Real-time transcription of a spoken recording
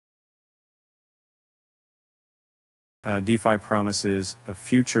DeFi promises a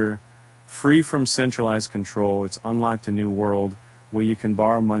future free from centralized control. It's unlocked a new world where you can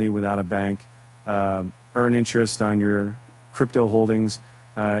borrow money without a bank, earn interest on your crypto holdings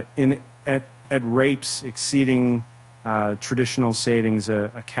at rates exceeding traditional savings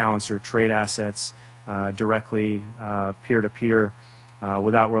accounts or trade assets directly peer-to-peer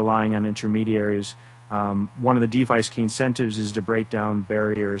without relying on intermediaries. One of the DeFi's key incentives is to break down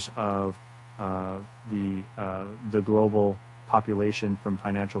barriers of the global population from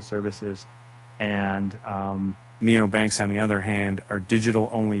financial services. And neobanks, on the other hand, are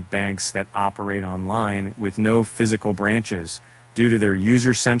digital-only banks that operate online with no physical branches. Due to their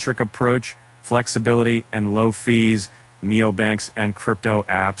user-centric approach, flexibility, and low fees, neobanks and crypto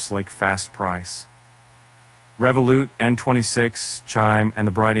apps like FastPrice, Revolut, N26, Chime, and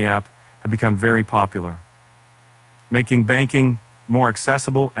the Brighty app have become very popular, making banking more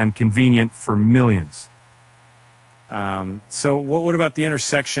accessible and convenient for millions. So what about the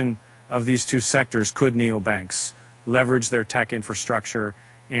intersection of these two sectors? Could neobanks leverage their tech infrastructure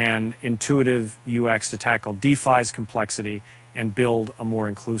and intuitive UX to tackle DeFi's complexity and build a more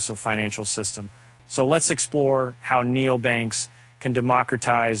inclusive financial system? So let's explore how neobanks can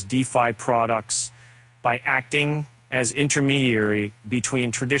democratize DeFi products by acting as intermediary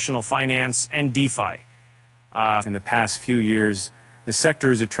between traditional finance and DeFi. In the past few years, the sector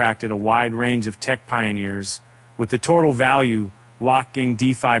has attracted a wide range of tech pioneers, with the total value locking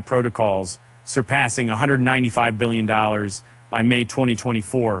DeFi protocols surpassing $195 billion by May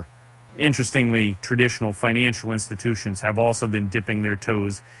 2024. Interestingly, traditional financial institutions have also been dipping their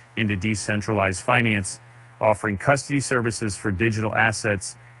toes into decentralized finance, offering custody services for digital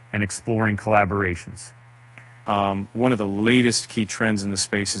assets and exploring collaborations. One of the latest key trends in the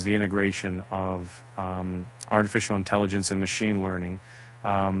space is the integration of artificial intelligence and machine learning.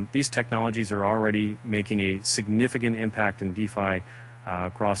 These technologies are already making a significant impact in DeFi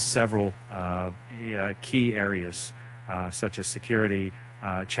across several key areas, such as security,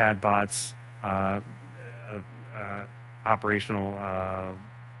 chatbots, operational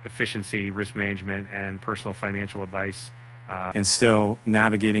efficiency, risk management, and personal financial advice. And still,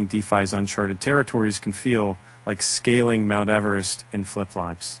 navigating DeFi's uncharted territories can feel like scaling Mount Everest in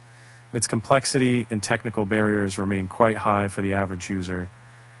flip-flops. Its complexity and technical barriers remain quite high for the average user.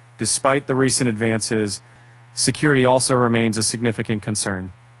 Despite the recent advances, security also remains a significant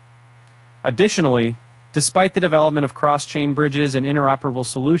concern. Additionally, despite the development of cross-chain bridges and interoperable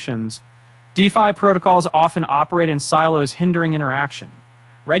solutions, DeFi protocols often operate in silos, hindering interaction.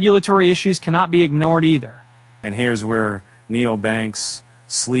 Regulatory issues cannot be ignored either. And here's where neobanks,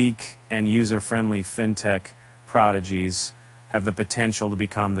 sleek and user-friendly fintech prodigies have the potential to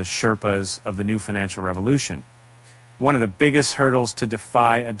become the Sherpas of the new financial revolution. One of the biggest hurdles to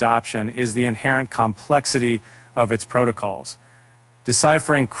DeFi adoption is the inherent complexity of its protocols.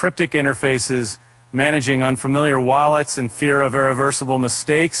 Deciphering cryptic interfaces, managing unfamiliar wallets, and fear of irreversible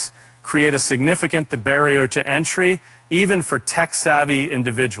mistakes create a significant barrier to entry, even for tech-savvy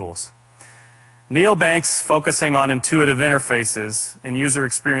individuals. Neobanks focusing on intuitive interfaces and user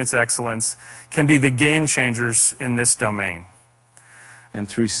experience excellence can be the game changers in this domain. And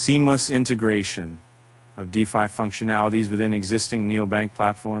through seamless integration of DeFi functionalities within existing neobank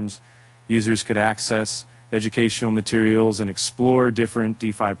platforms, users could access educational materials and explore different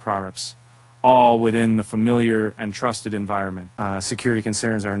DeFi products, all within the familiar and trusted environment. Security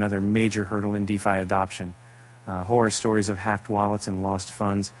concerns are another major hurdle in DeFi adoption. Horror stories of hacked wallets and lost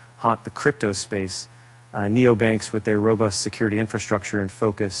funds haunt the crypto space. Neobanks, with their robust security infrastructure and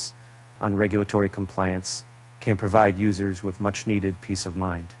focus on regulatory compliance, can provide users with much-needed peace of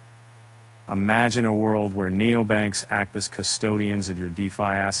mind. Imagine a world where neobanks act as custodians of your DeFi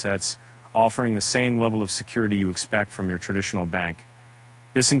assets, offering the same level of security you expect from your traditional bank.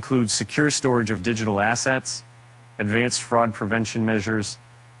 This includes secure storage of digital assets, advanced fraud prevention measures,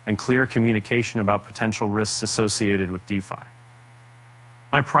 and clear communication about potential risks associated with DeFi.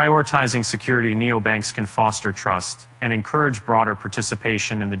 By prioritizing security, neobanks can foster trust and encourage broader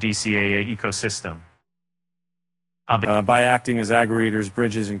participation in the DCAA ecosystem. By acting as aggregators,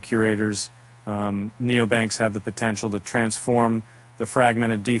 bridges, and curators, neobanks have the potential to transform the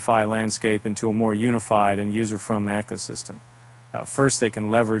fragmented DeFi landscape into a more unified and user-friendly ecosystem. First, they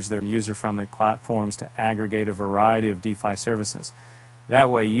can leverage their user-friendly platforms to aggregate a variety of DeFi services. That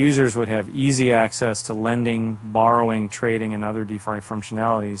way, users would have easy access to lending, borrowing, trading, and other DeFi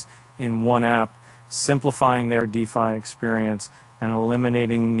functionalities in one app, simplifying their DeFi experience and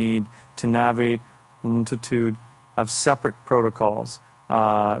eliminating the need to navigate a multitude of separate protocols.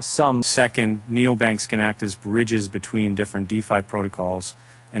 Second, neobanks can act as bridges between different DeFi protocols,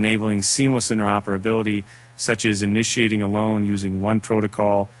 enabling seamless interoperability, such as initiating a loan using one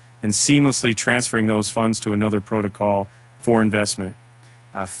protocol and seamlessly transferring those funds to another protocol for investment.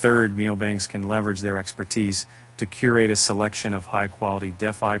 Third, neobanks can leverage their expertise to curate a selection of high-quality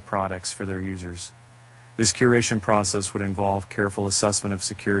DeFi products for their users. This curation process would involve careful assessment of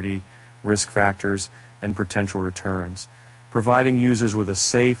security, risk factors, and potential returns, providing users with a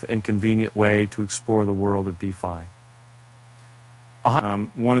safe and convenient way to explore the world of DeFi.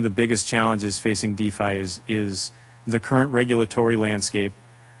 One of the biggest challenges facing DeFi is the current regulatory landscape.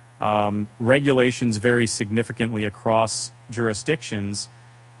 Regulations vary significantly across jurisdictions,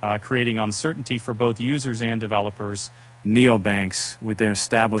 creating uncertainty for both users and developers. Neobanks, with their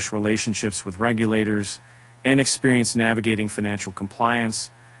established relationships with regulators and experience navigating financial compliance,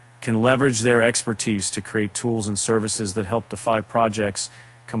 can leverage their expertise to create tools and services that help DeFi projects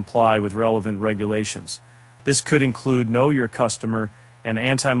comply with relevant regulations. This could include Know Your Customer and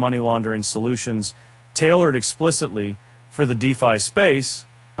anti-money laundering solutions tailored explicitly for the DeFi space.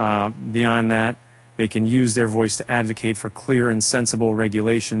 Beyond that, they can use their voice to advocate for clear and sensible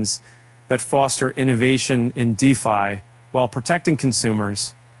regulations that foster innovation in DeFi while protecting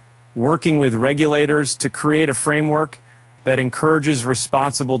consumers, working with regulators to create a framework that encourages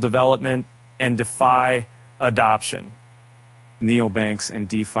responsible development and DeFi adoption. Neobanks and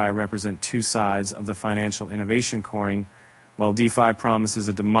DeFi represent two sides of the financial innovation coin. While DeFi promises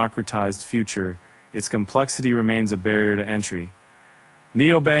a democratized future, its complexity remains a barrier to entry.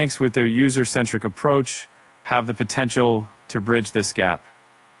 Neobanks, with their user-centric approach, have the potential to bridge this gap.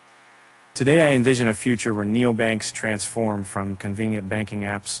 Today, I envision a future where neobanks transform from convenient banking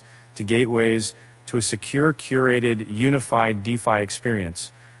apps to gateways to a secure, curated, unified DeFi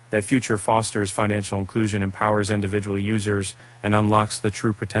experience. That future fosters financial inclusion, empowers individual users, and unlocks the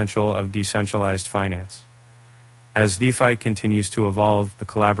true potential of decentralized finance. As DeFi continues to evolve, the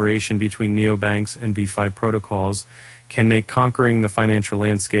collaboration between neobanks and DeFi protocols can make conquering the financial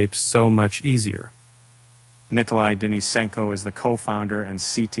landscape so much easier. Nikolai Denisenko is the co-founder and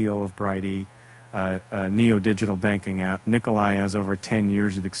CTO of Brighty, a neo-digital banking app. Nikolai has over 10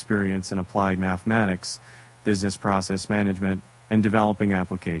 years of experience in applied mathematics, business process management, and developing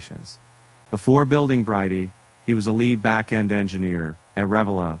applications. Before building Brighty, he was a lead back-end engineer at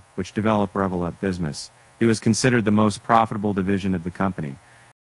Revolut, which developed Revolut Business. It was considered the most profitable division of the company.